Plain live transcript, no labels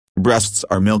Breasts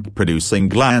are milk-producing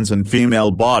glands in female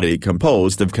body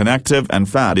composed of connective and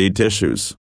fatty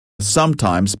tissues.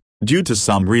 Sometimes, due to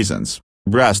some reasons,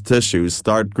 breast tissues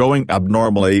start growing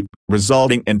abnormally,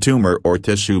 resulting in tumor or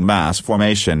tissue mass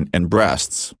formation in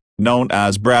breasts, known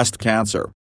as breast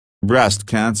cancer. Breast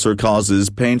cancer causes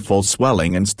painful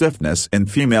swelling and stiffness in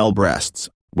female breasts,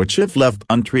 which if left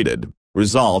untreated,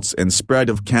 results in spread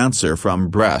of cancer from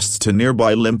breasts to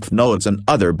nearby lymph nodes and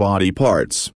other body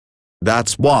parts.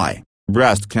 That's why,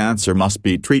 breast cancer must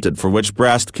be treated, for which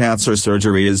breast cancer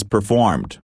surgery is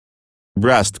performed.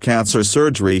 Breast cancer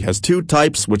surgery has two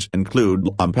types, which include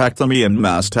lumpectomy and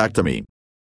mastectomy.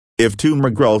 If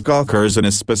tumor growth occurs in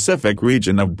a specific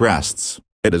region of breasts,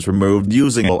 it is removed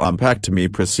using a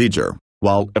lumpectomy procedure,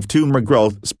 while if tumor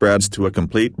growth spreads to a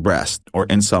complete breast or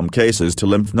in some cases to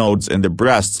lymph nodes in the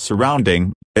breast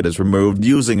surrounding, it is removed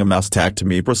using a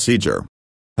mastectomy procedure.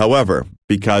 However,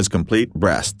 because complete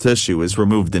breast tissue is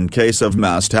removed in case of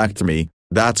mastectomy,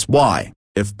 that's why,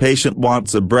 if patient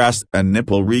wants a breast and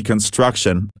nipple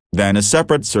reconstruction, then a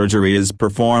separate surgery is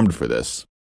performed for this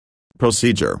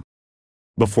procedure.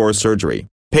 Before surgery,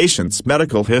 patient's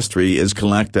medical history is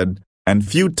collected, and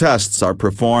few tests are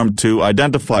performed to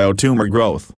identify a tumor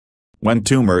growth. When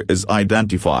tumor is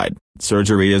identified,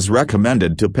 surgery is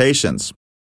recommended to patients.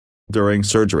 During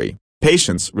surgery,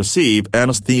 patients receive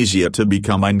anesthesia to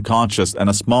become unconscious, and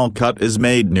a small cut is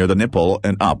made near the nipple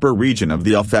and upper region of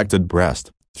the affected breast,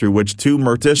 through which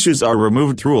tumor tissues are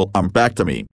removed through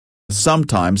lumpectomy.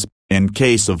 Sometimes, in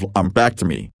case of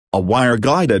lumpectomy, a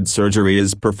wire-guided surgery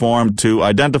is performed to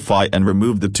identify and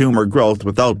remove the tumor growth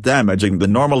without damaging the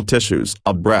normal tissues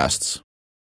of breasts.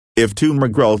 If tumor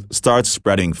growth starts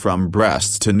spreading from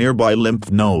breasts to nearby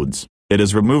lymph nodes, it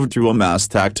is removed through a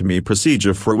mastectomy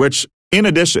procedure, for which, in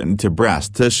addition to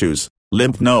breast tissues,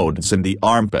 lymph nodes in the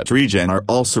armpit region are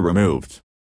also removed.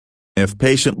 If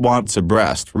patient wants a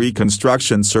breast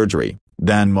reconstruction surgery,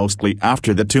 then mostly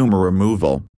after the tumor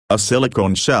removal, a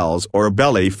silicone shells or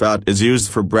belly fat is used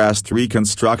for breast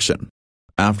reconstruction.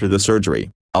 After the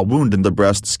surgery, a wound in the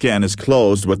breast skin is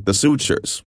closed with the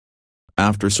sutures.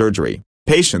 After surgery,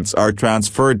 patients are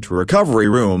transferred to recovery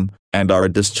room, and are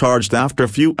discharged after a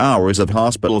few hours of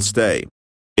hospital stay.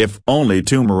 If only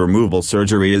tumor removal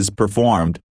surgery is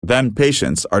performed, then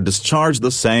patients are discharged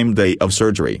the same day of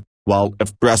surgery, while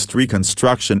if breast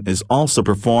reconstruction is also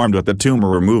performed with the tumor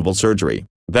removal surgery,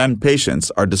 then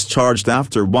patients are discharged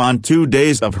after 1-2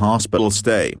 days of hospital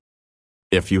stay.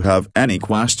 If you have any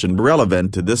question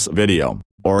relevant to this video,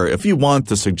 or if you want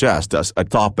to suggest us a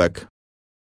topic,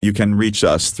 you can reach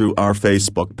us through our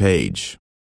Facebook page.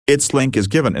 Its link is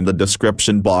given in the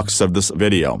description box of this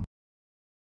video.